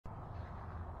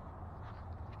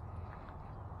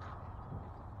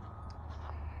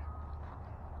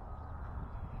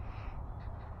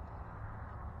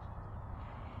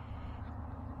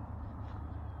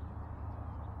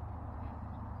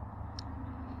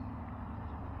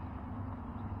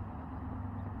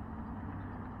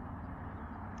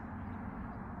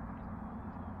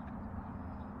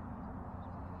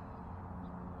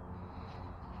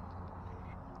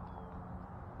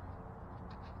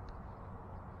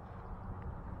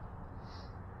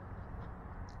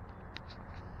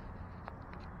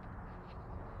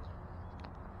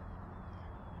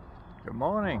Good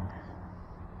morning.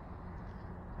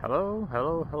 Hello,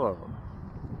 hello, hello.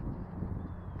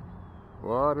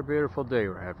 What a beautiful day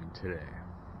we're having today.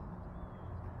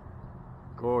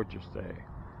 Gorgeous day.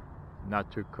 Not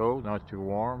too cold, not too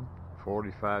warm.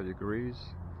 45 degrees.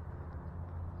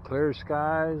 Clear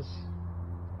skies.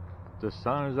 The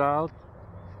sun is out.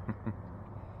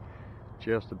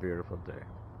 Just a beautiful day.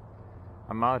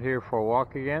 I'm out here for a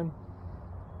walk again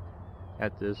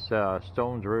at this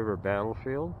Stones River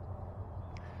battlefield.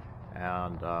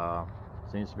 And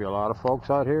seems to be a lot of folks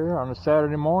out here on a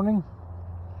Saturday morning.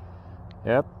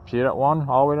 Yep, see that one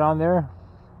all the way down there?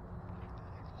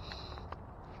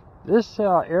 This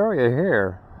area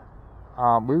here,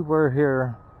 we were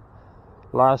here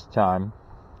last time.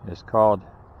 It's called,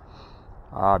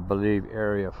 I believe,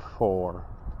 Area 4.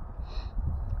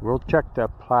 We'll check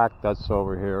that plaque that's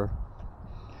over here.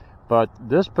 But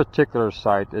this particular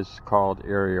site is called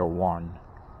Area 1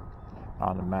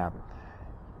 on the map.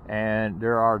 And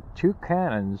there are two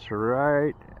cannons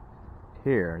right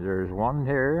here. There's one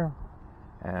here,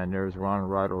 and there's one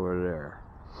right over there.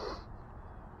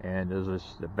 And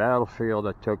there's the battlefield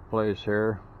that took place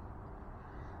here.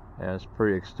 And it's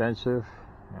pretty extensive,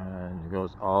 and it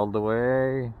goes all the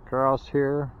way across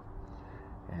here,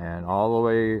 and all the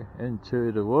way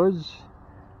into the woods,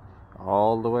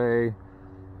 all the way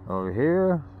over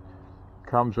here.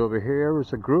 Comes over here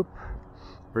with a group,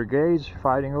 brigades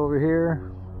fighting over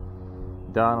here.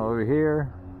 Down over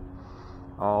here,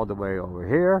 all the way over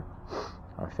here.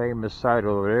 A famous site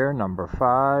over there, number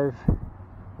 5. There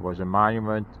was a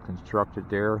monument constructed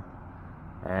there,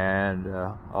 and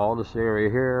all this area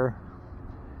here,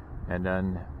 and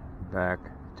then back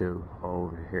to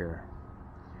over here.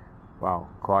 Wow,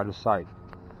 quite a sight.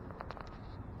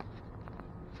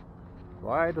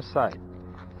 Quite a sight.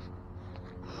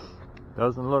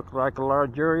 Doesn't look like a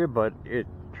large area, but it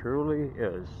truly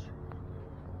is.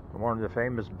 One of the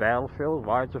famous battlefields.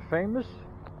 Why is it famous?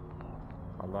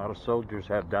 A lot of soldiers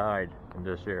have died in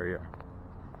this area.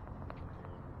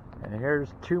 And here's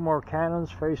 2 more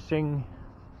cannons facing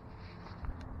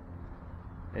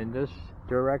in this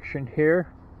direction here.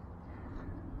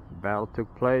 The battle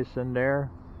took place in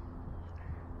there.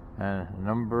 And a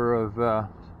number of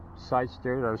sites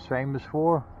there that it's famous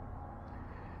for.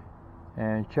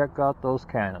 And check out those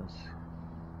cannons.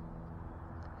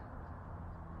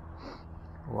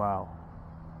 Wow.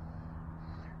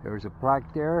 There's a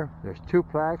plaque there. There's 2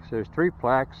 plaques. There's 3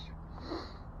 plaques.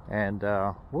 And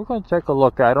we're going to take a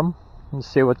look at them and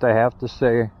see what they have to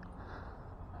say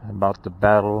about the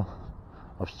Battle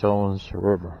of Stones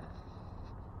River.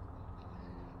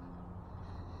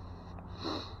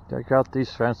 Check out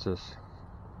these fences.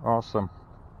 Awesome.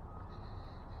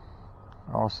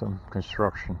 Awesome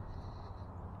construction.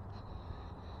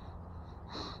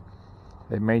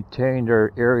 They maintain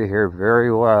their area here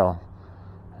very well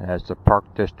as the park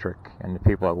district, and the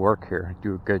people that work here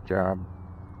do a good job.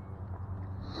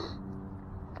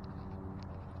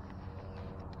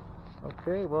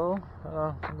 Okay, well,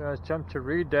 I'm going to attempt to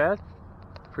read that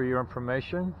for your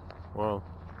information. Well,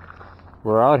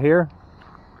 we're out here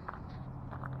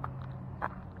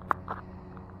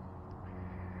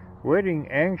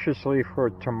waiting anxiously for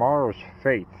tomorrow's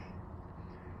fate.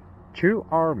 2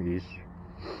 armies,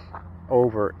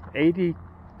 over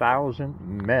 80,000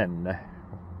 men,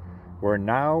 were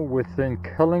now within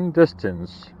killing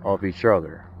distance of each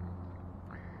other.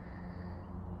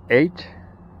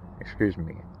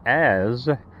 As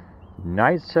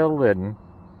night settled in,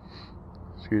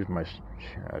 excuse my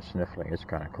sniffling, it's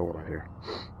kind of cold out here.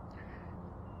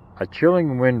 A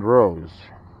chilling wind rose.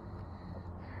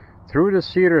 Through the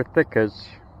cedar thickets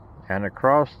and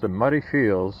across the muddy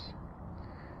fields,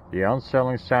 the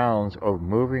unsettling sounds of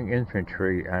moving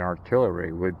infantry and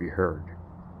artillery would be heard.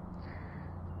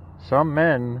 Some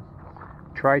men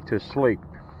try to sleep.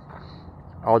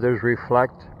 Others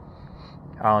reflect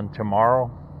on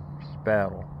tomorrow's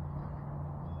battle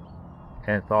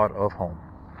and thought of home.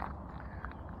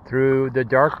 Through the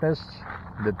darkness,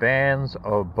 the bands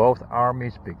of both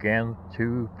armies began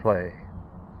to play.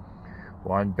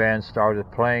 One band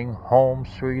started playing Home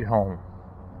Sweet Home,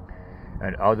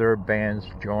 and other bands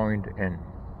joined in.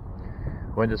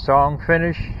 When the song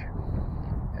finished,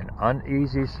 an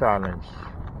uneasy silence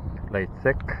lay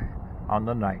thick on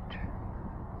the night.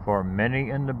 For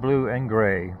many in the blue and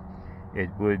gray, it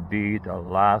would be the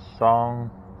last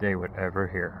song they would ever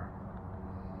hear.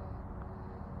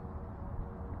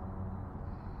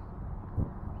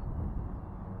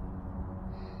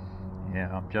 Yeah,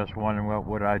 I'm just wondering what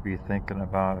would I be thinking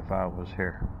about if I was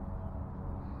here.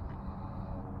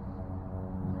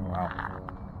 Wow.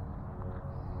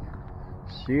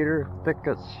 Cedar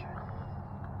thickets.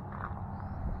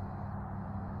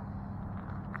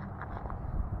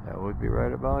 That would be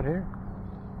right about here.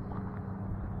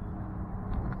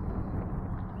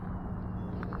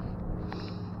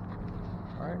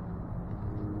 Alright.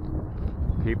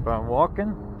 Keep on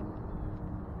walking.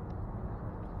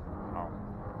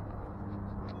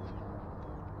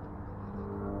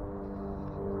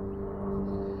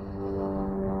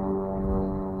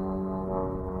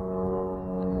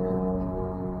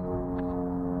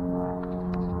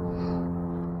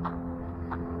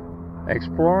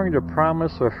 Exploring the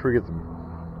promise of freedom.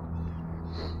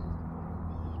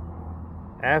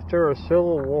 After a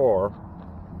civil war,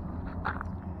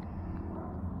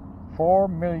 4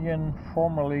 million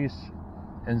formerly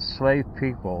enslaved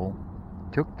people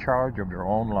took charge of their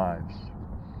own lives.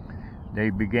 They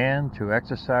began to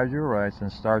exercise their rights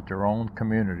and start their own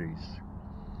communities.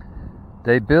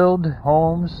 They built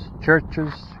homes,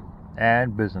 churches,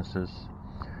 and businesses.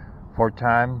 For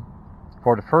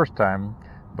the first time,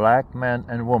 black men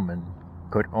and women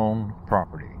could own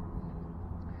property.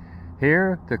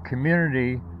 Here, the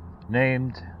community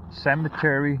named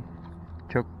Cemetery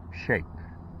took shape.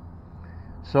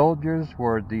 Soldiers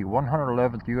were the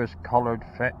 111th U.S. Colored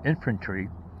Infantry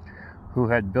who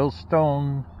had built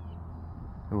Stones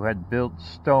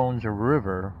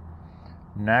River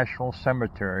National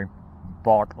Cemetery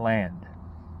bought land.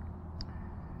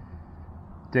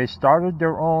 They started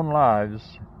their own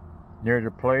lives near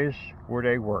the place where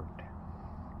they worked.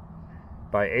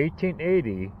 By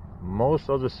 1880, most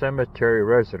of the cemetery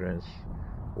residents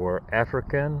were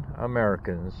African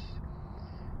Americans.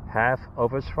 Half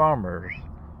of its farmers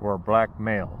were black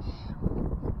males.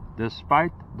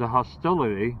 Despite the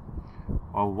hostility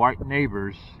of white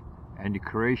neighbors and the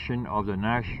creation of the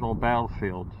National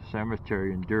Battlefield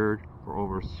Cemetery endured for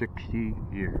over 60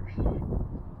 years.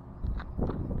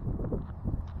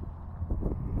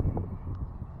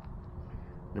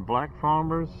 The black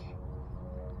farmers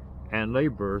and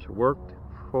laborers worked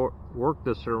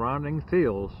the surrounding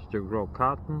fields to grow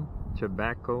cotton,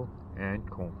 tobacco, and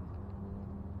corn.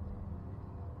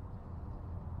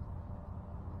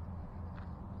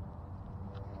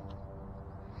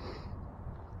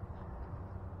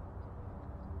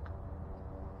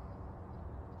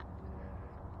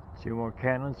 See more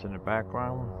cannons in the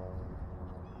background?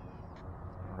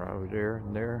 Right over there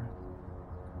and there.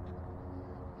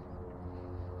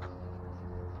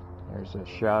 There's a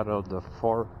shot of the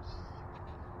 4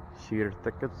 cedar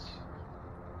thickets.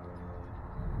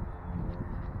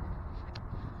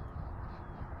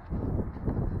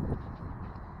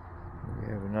 We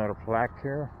have another plaque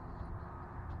here.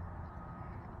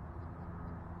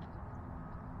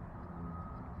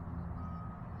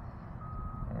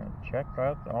 And check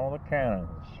out all the cannons.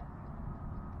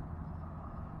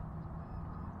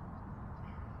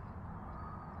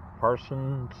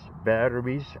 Parsons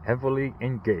batteries heavily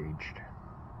engaged.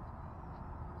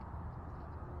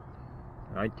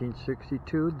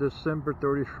 1962, December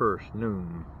 31st,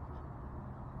 noon.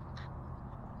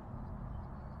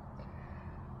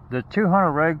 The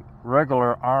 200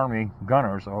 regular Army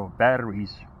gunners of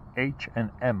batteries H and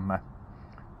M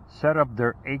set up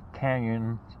their 8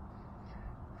 cannons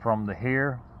from the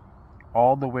here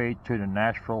all the way to the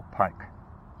Nashville Pike.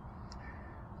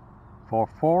 For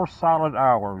 4 solid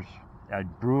hours,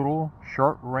 at brutal,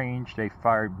 short range, they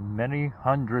fired many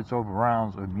hundreds of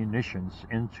rounds of munitions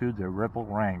into the rebel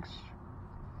ranks.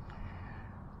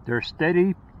 Their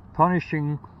steady,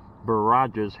 punishing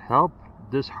barrages helped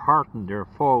dishearten their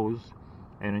foes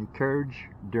and encourage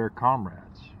their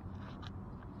comrades.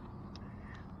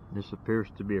 This appears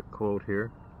to be a quote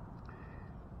here.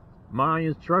 My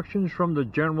instructions from the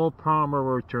General Palmer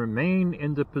were to remain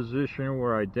in the position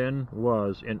where I then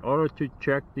was in order to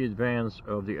check the advance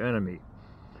of the enemy.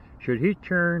 Should he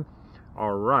turn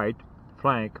our right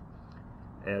flank,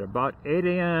 at about 8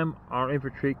 a.m. our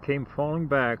infantry came falling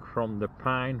back from the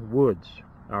pine woods.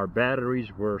 Our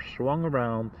batteries were swung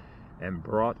around and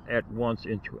brought at once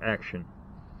into action.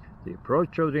 The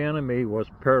approach of the enemy was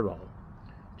parallel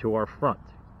to our front,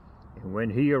 and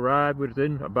when he arrived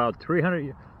within about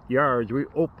 300 yards, we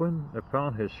opened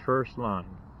upon his first line,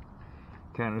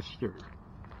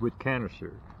 with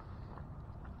canister.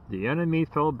 The enemy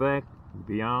fell back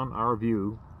beyond our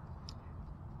view.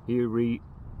 He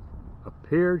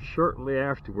reappeared shortly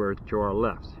afterward to our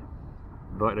left,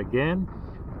 but again,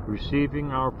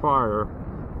 receiving our fire,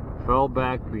 fell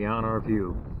back beyond our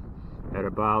view. At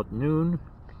about noon,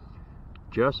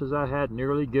 just as I had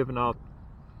nearly given up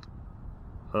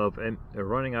of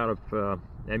running out of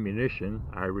ammunition,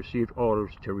 I received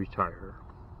orders to retire.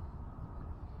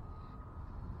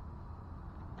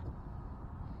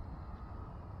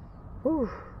 Whew.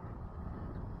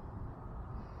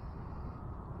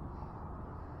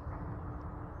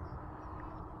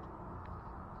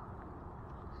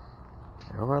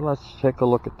 Well, let's take a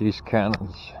look at these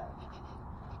cannons.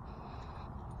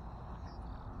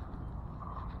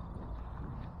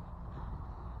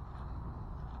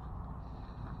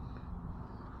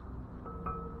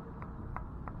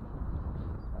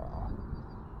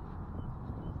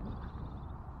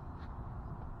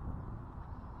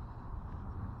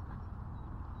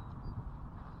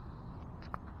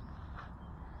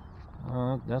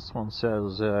 This one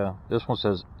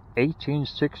says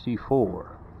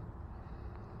 1864.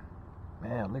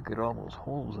 Man, look at all those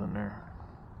holes in there.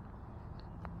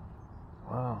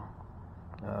 Wow,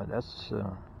 that's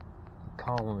a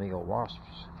colony of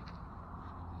wasps.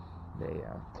 They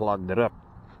clogged it up.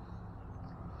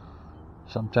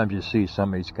 Sometimes you see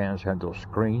some of these cannons have those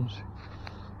screens.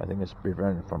 I think it's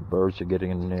preventing from birds from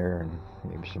getting in there and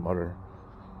maybe some other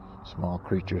small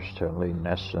creatures to lay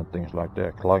nests and things like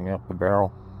that, clogging up the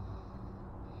barrel.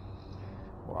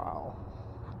 Wow.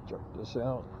 Check this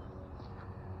out.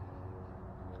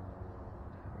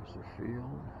 There's the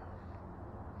field.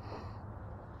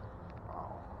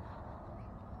 Wow.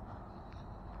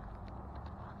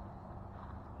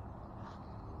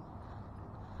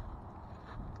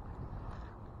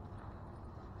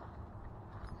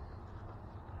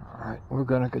 Alright, we're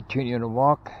going to continue to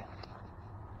walk.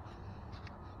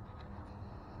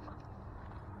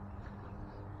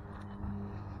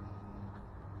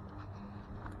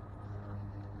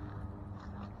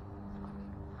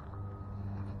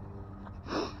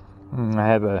 I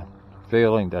have a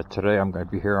feeling that today I'm going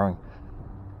to be hearing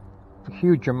a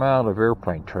huge amount of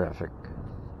airplane traffic,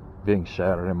 being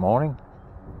Saturday morning.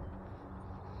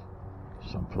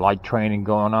 Some flight training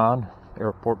going on.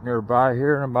 Airport nearby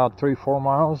here in about 3-4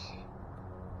 miles.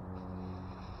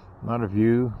 Not a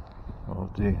view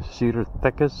of the cedar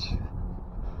thickets.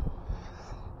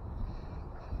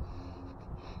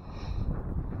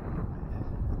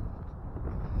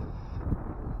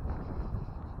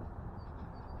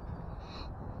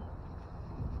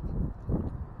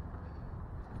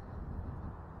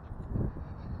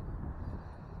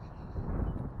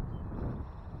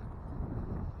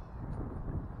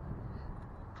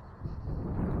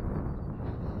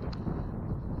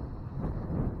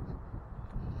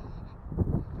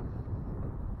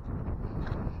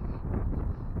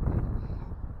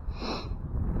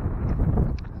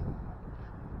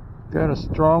 Got a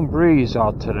strong breeze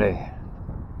out today.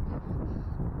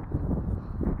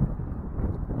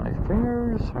 My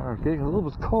fingers are getting a little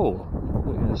bit cold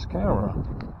holding this camera,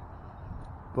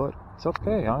 but it's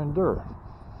okay, I endure.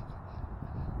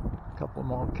 A couple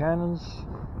more cannons.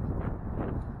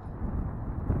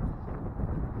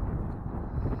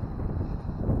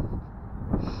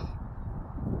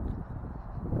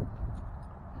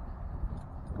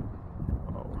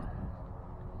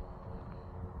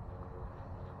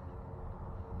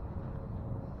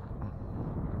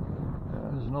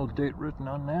 No date written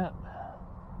on that.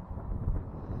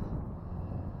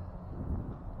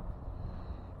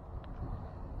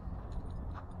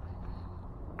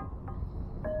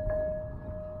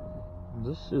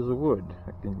 This is wood.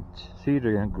 I can see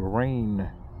the green.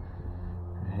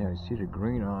 Yeah, I see the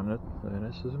green on it. And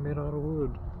this is made out of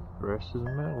wood. The rest is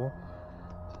metal.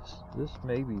 This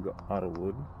may be out of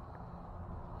wood.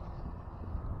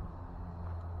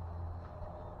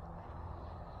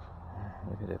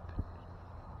 Look at it.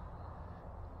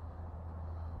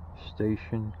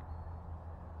 Station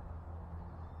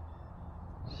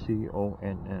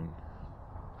CONN.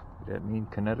 Does that mean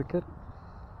Connecticut?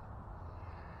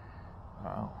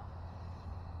 Wow.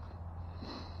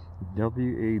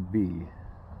 WAB.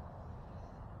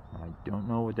 I don't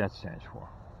know what that stands for.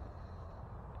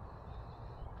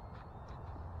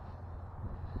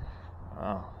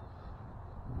 Wow.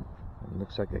 It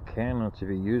looks like a cannon to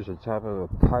be used on top of a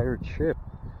pirate ship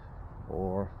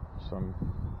or some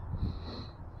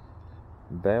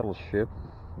battleship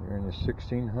during the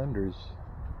 1600s.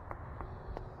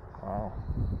 Wow.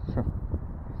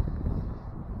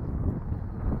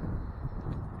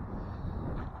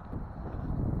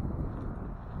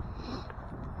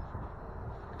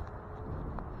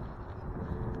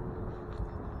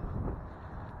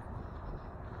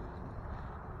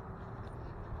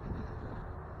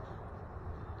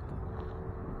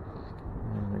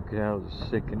 And look how it's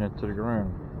sinking into the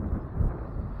ground.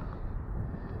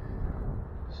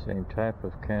 Same type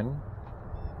of cannon.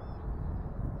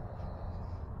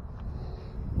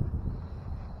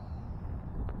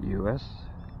 US.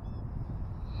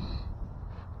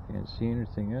 Can't see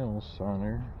anything else on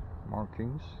their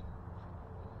markings.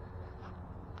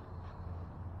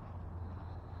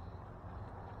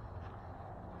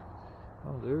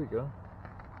 Oh, there we go.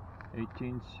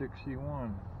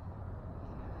 1861.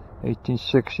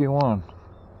 1861.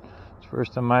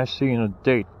 First time I seen a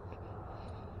date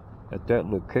at that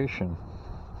location.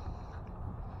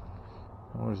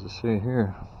 What does it say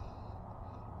here?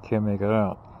 Can't make it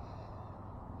out.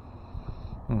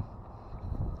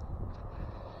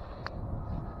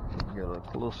 Get a little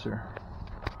closer.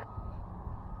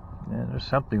 Yeah, there's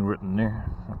something written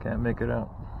there. I can't make it out.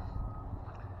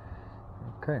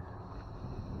 Okay.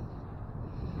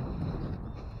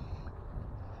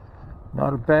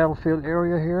 Not a battlefield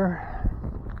area here.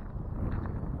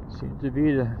 Seems to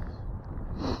be the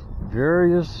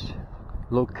various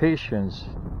locations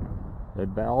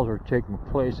that battles are taking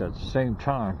place at the same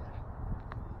time.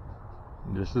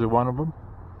 This is one of them.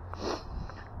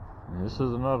 And this is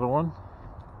another one.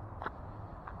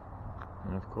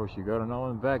 And of course you got another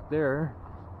one back there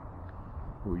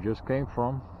we just came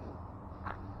from.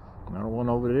 Another one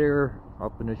over there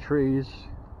up in the trees.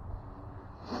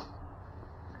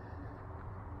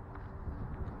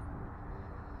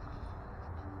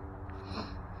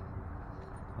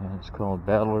 And it's called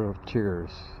Battle of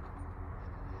Tears.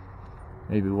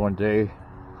 Maybe one day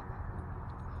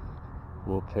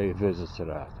we'll pay a visit to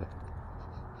that.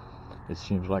 It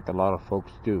seems like a lot of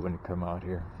folks do when they come out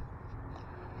here.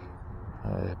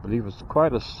 I believe it's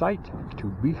quite a sight to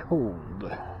behold.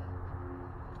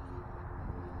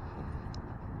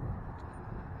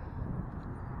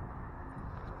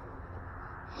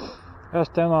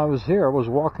 Last time I was here, I was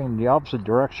walking the opposite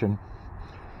direction.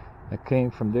 I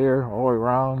came from there all the way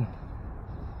around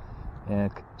and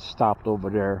stopped over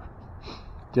there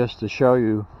just to show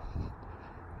you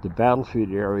the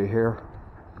battlefield area here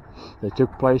that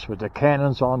took place with the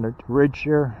cannons on the ridge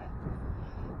there.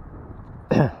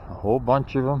 A whole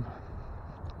bunch of them.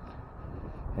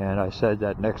 And I said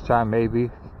that next time maybe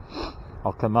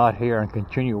I'll come out here and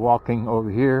continue walking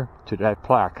over here to that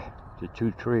plaque, the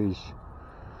two trees.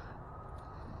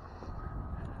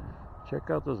 Check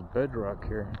out this bedrock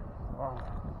here. Wow.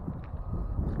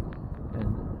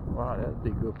 And wow, that'd be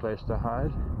a good place to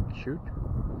hide and shoot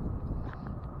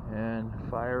and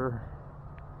fire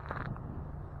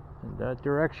in that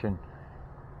direction.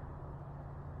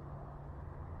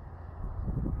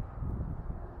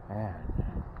 Man.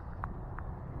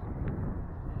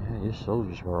 Yeah, these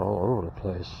soldiers were all over the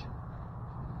place.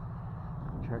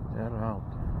 Check that out.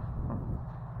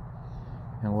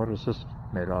 And what is this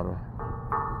made out of?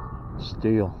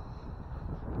 Steel.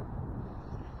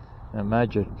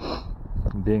 Imagine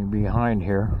being behind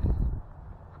here.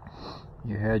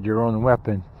 You had your own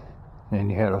weapon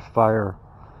and you had a fire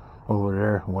over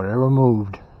there, whatever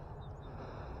moved.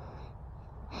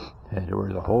 And there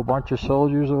was a whole bunch of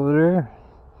soldiers over there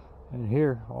and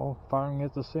here, all firing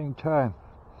at the same time.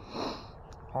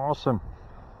 Awesome.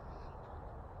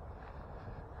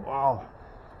 Wow.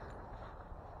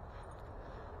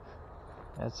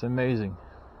 That's amazing.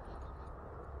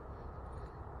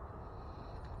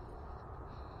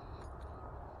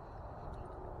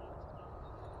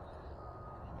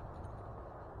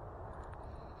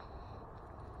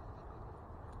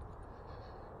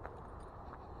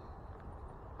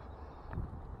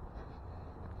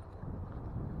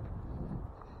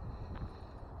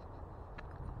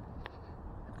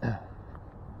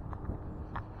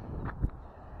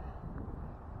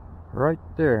 Right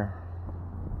there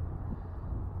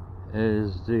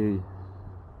is the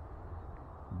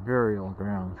burial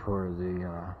ground for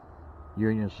the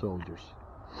Union soldiers.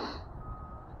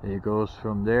 It goes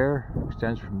from there,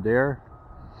 extends from there,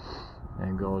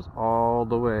 and goes all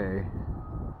the way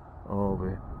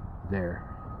over there,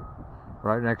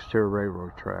 right next to a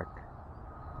railroad track.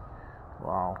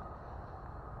 Wow.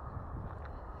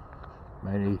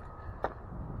 Many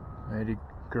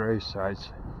grave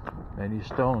sites, many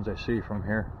stones I see from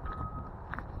here.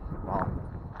 Wow.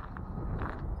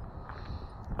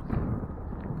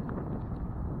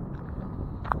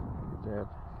 Look at that.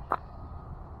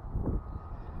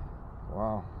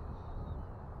 Wow.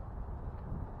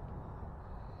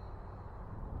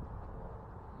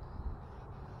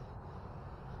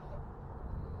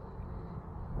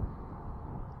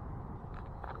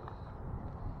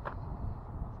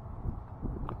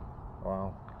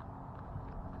 Wow.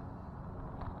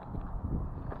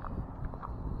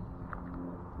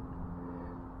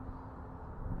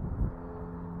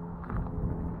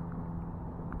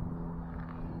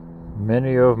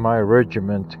 Many of my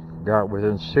regiment got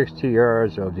within 60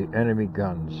 yards of the enemy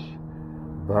guns,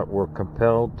 but were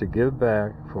compelled to give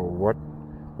back for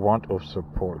want of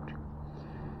support.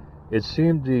 It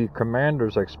seemed the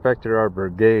commanders expected our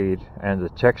brigade and the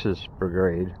Texas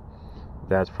Brigade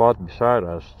that fought beside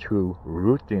us to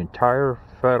rout the entire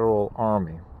Federal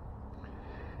Army.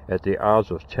 At the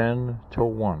odds of 10 to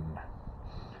 1,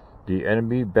 the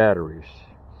enemy batteries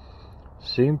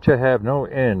seemed to have no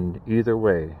end either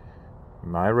way.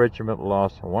 My regiment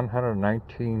lost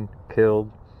 119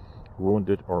 killed,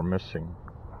 wounded, or missing.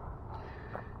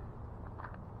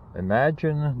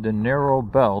 Imagine the narrow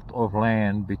belt of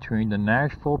land between the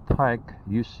Nashville Pike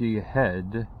you see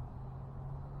ahead.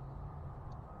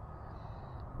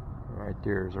 Right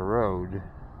there is a road,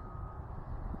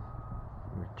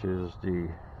 which is the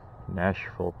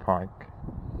Nashville Pike.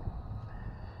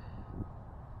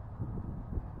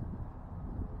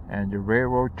 And the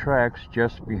railroad tracks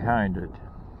just behind it.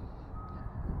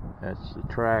 That's the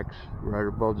tracks right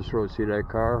above this road. See that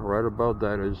car? Right above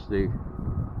that is the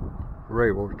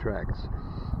railroad tracks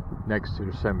next to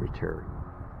the cemetery.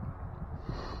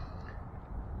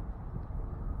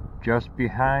 Just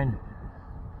behind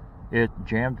it,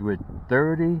 jammed with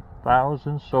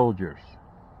 30,000 soldiers.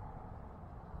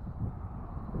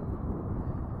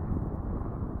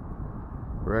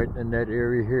 Right in that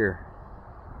area here.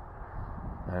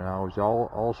 And I was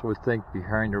also think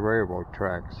behind the railroad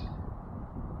tracks.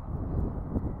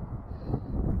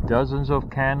 Dozens of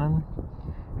cannon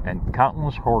and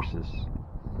countless horses.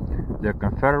 The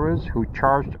Confederates who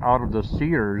charged out of the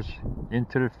cedars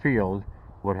into the field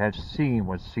would have seen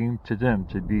what seemed to them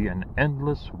to be an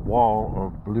endless wall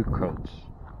of bluecoats.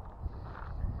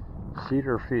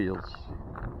 Cedar Fields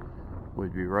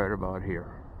would be right about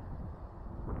here.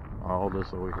 All this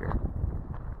over here.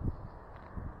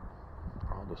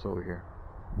 All this over here.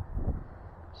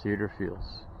 Cedar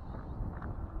Fields.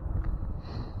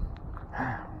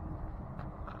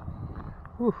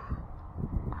 Whew.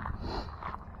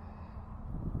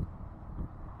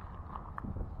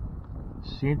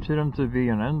 Seemed to them to be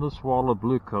an endless wall of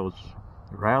bluecoats,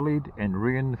 rallied and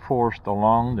reinforced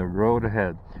along the road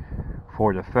ahead.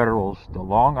 For the Federals, the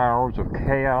long hours of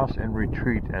chaos and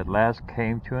retreat at last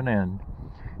came to an end.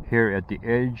 Here at the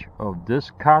edge of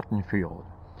this cotton field,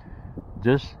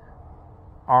 this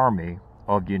Army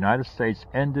of the United States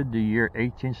ended the year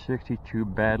 1862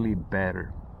 badly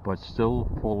battered, but still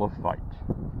full of fight.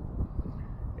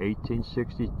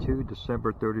 1862,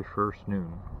 December 31st,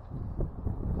 noon.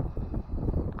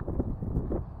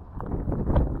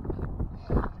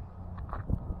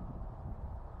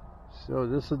 So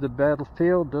this is the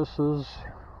battlefield. This is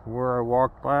where I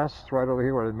walked last, right over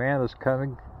here where the man is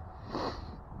coming.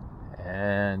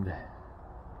 And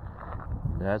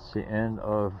that's the end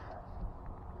of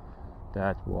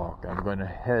that walk. I'm going to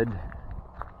head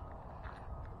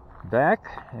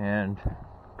back and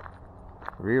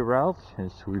reroute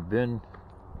since we've been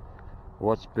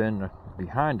what's been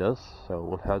behind us. So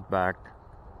we'll head back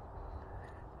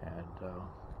and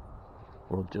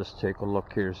we'll just take a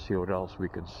look here, see what else we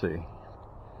can see.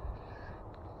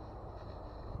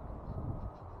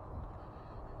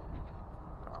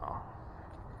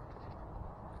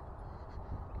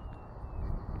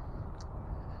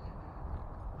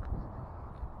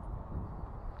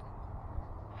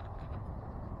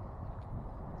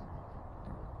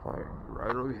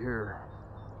 Right over here.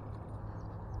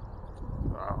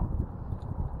 Wow.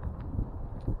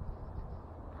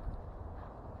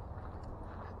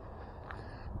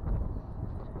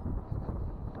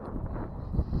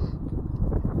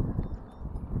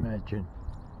 Imagine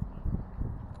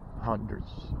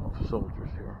hundreds of soldiers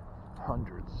here.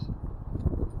 Hundreds.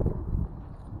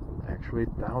 Actually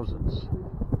thousands.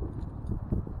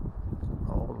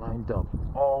 All lined up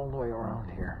all the way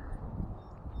around here.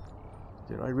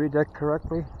 Did I read that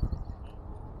correctly?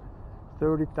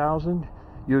 30,000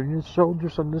 Union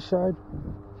soldiers on this side,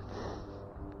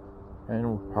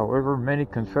 and however many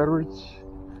Confederates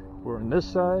were on this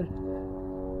side.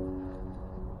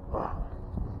 Wow.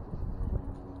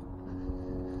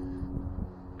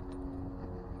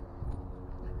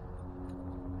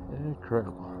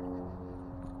 Incredible.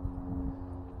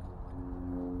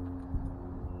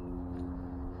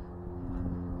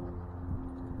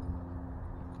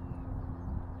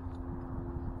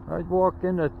 I'd walk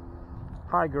in the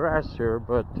high grass here,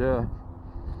 but I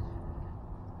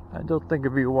don't think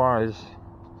it'd be wise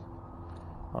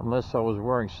unless I was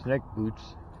wearing snake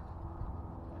boots,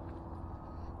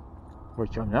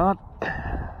 which I'm not.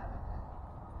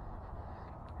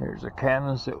 Here's the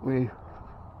cannons that we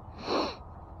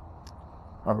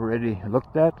already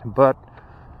looked at, but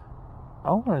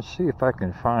I want to see if I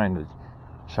can find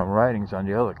some writings on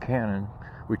the other cannon.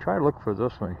 We try to look for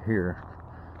this one here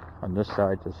on this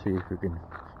side to see if we can.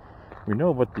 We know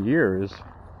what the year is.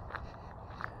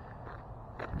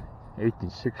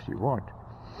 1861.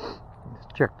 Let's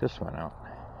check this one out.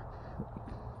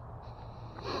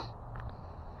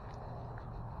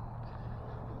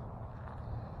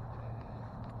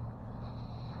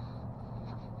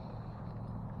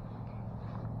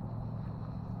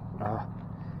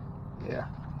 Yeah.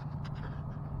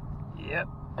 Yep.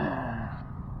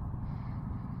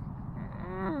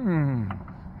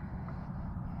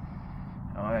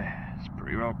 Oh, it's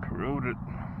pretty well corroded.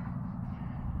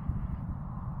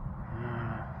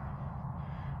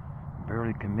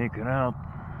 Barely can make it out.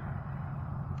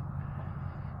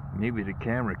 Maybe the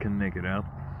camera can make it out.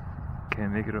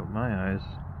 Can't make it out with my eyes.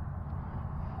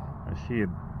 I see a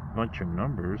bunch of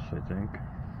numbers, I think,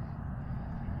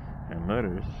 and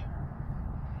letters,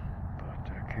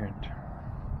 but I can't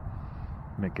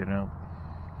make it out.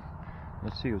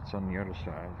 Let's see what's on the other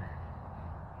side.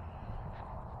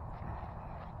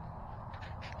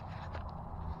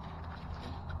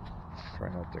 Try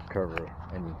not to cover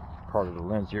any part of the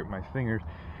lens here with my fingers.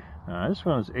 This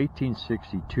one is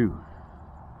 1862.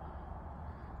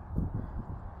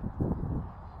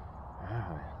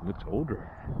 It looks older.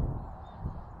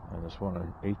 And this one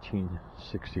is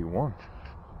 1861.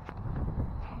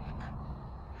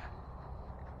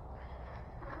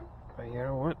 But you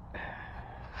know what?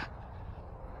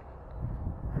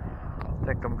 I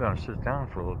think I'm gonna sit down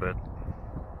for a little bit.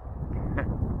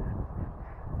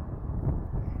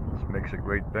 This makes a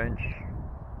great bench.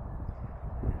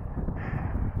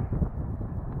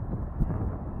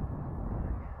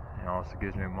 It also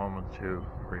gives me a moment to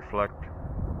reflect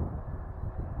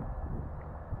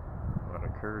what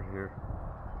occurred here.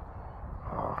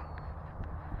 Oh,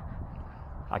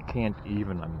 I can't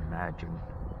even imagine.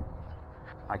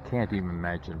 I can't even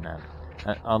imagine that.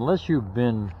 Unless you've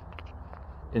been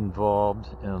involved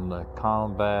in the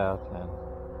combat and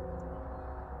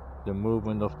the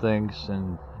movement of things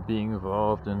and being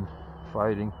involved in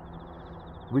fighting,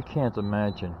 we can't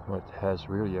imagine what has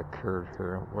really occurred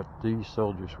here, what these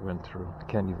soldiers went through. I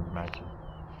can't even imagine.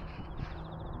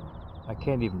 I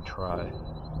can't even try.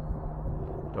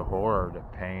 The horror, the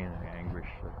pain, the anguish,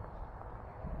 the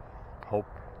hope.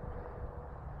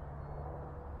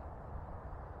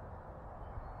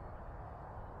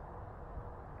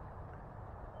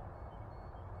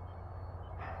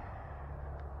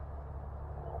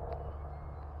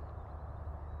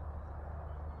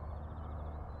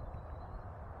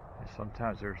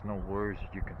 Sometimes there's no words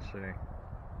that you can say.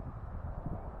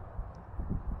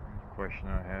 The question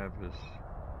I have is,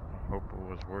 I hope it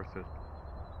was worth it.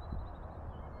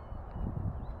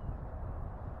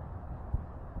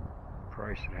 The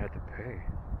price it had to pay.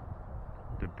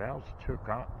 The battles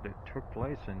that took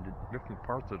place in different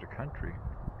parts of the country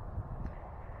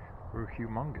were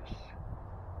humongous.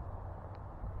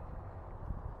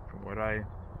 From what I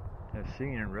have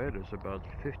seen and read, is about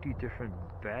 50 different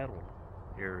battle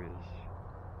areas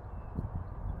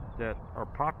that are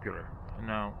popular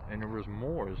now, and there was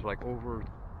more. It's like over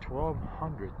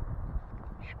 1,200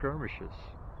 skirmishes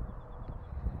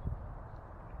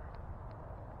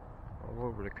all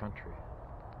over the country.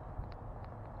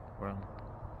 Well,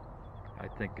 I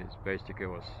think it's basically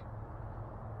was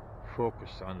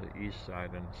focused on the east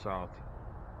side and the south.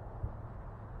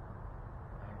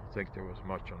 I don't think there was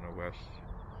much on the west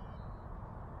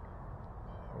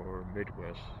or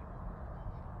Midwest.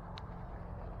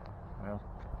 Well,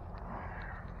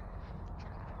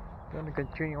 going to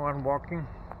continue on walking,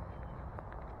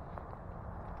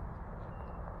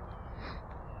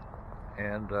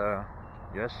 and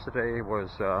yesterday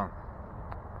was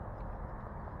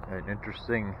an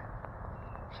interesting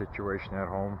situation at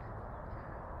home.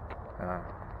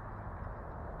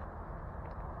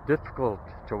 Difficult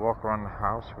to walk around the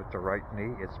house with the right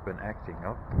knee. It's been acting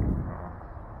up.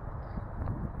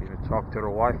 Even talked to the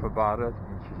wife about it,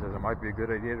 and she said it might be a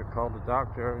good idea to call the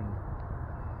doctor and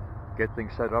get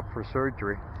things set up for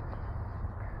surgery.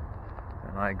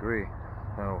 And I agree.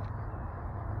 So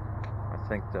I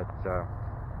think that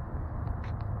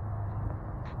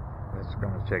that's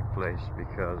going to take place,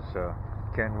 because I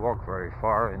can't walk very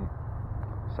far, and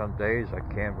some days I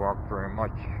can't walk very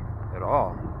much at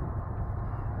all.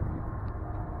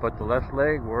 But the left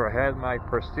leg, where I had my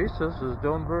prosthesis, is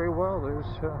doing very well.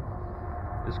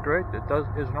 It's great.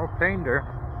 There's no pain there,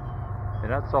 and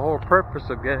that's the whole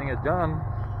purpose of getting it done.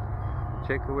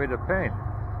 Take away the pain,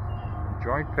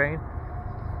 joint pain,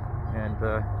 and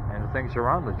the things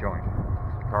around the joint,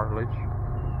 cartilage,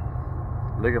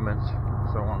 ligaments,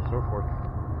 so on and so forth.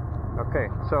 Okay,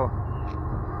 so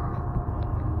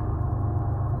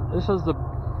this is the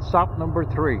stop number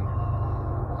 3.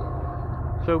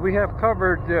 So we have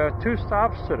covered 2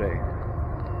 stops today.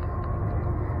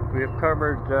 We have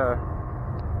covered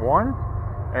 1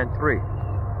 and 3.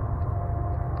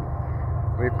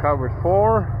 We've covered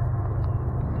 4.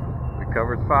 We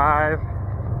covered 5,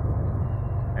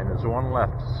 and there's 1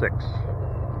 left, 6.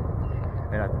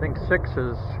 And I think 6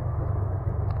 is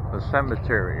the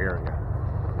cemetery area.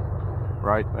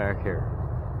 right back here.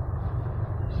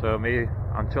 So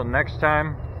until next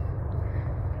time,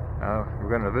 we're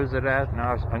going to visit that.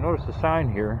 Now I noticed a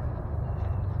sign here,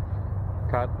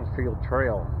 Cottonfield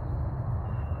Trail.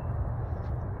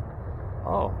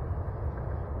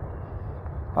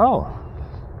 Oh,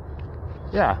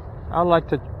 yeah, I'd like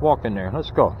to walk in there.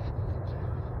 Let's go.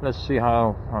 Let's see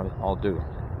how I'll do.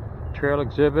 Trail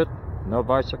exhibit, no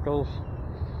bicycles.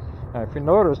 Now, if you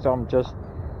noticed, I'm just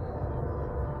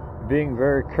being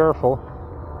very careful.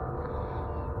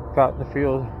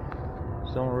 Cottonfield,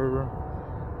 Stone River,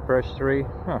 Fresh 3.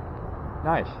 Huh,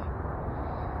 nice.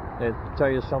 They tell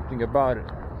you something about it.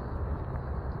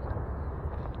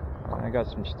 I got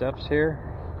some steps here.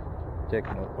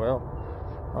 Taking it well.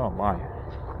 Oh my,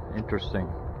 interesting.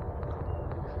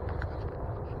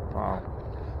 Wow.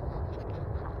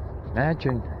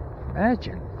 Imagine,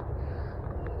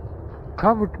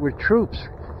 covered with troops,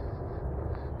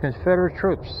 Confederate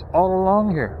troops, all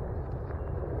along here.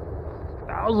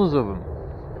 Thousands of them,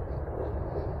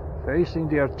 facing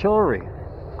the artillery,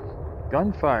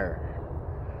 gunfire.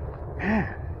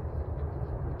 Man.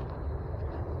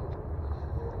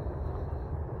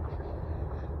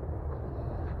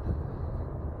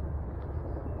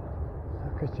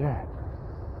 Look at that.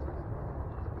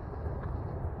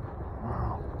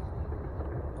 Wow.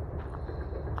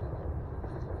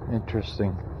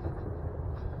 Interesting.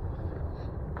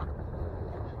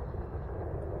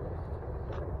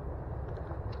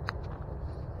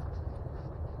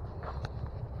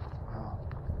 Wow.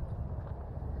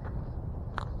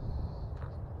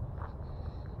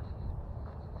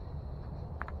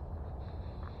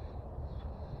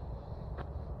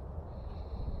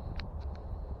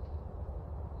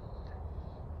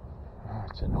 Oh,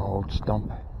 it's an old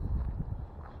stump.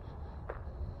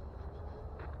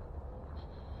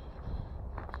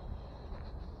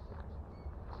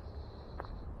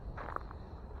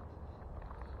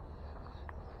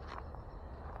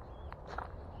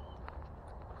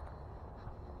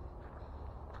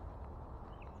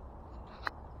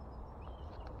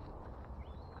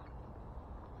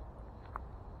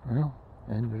 Well,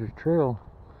 end of the trail.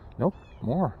 Nope,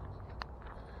 more.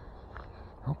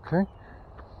 Okay.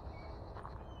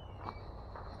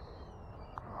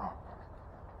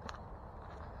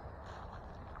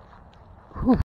 Whew.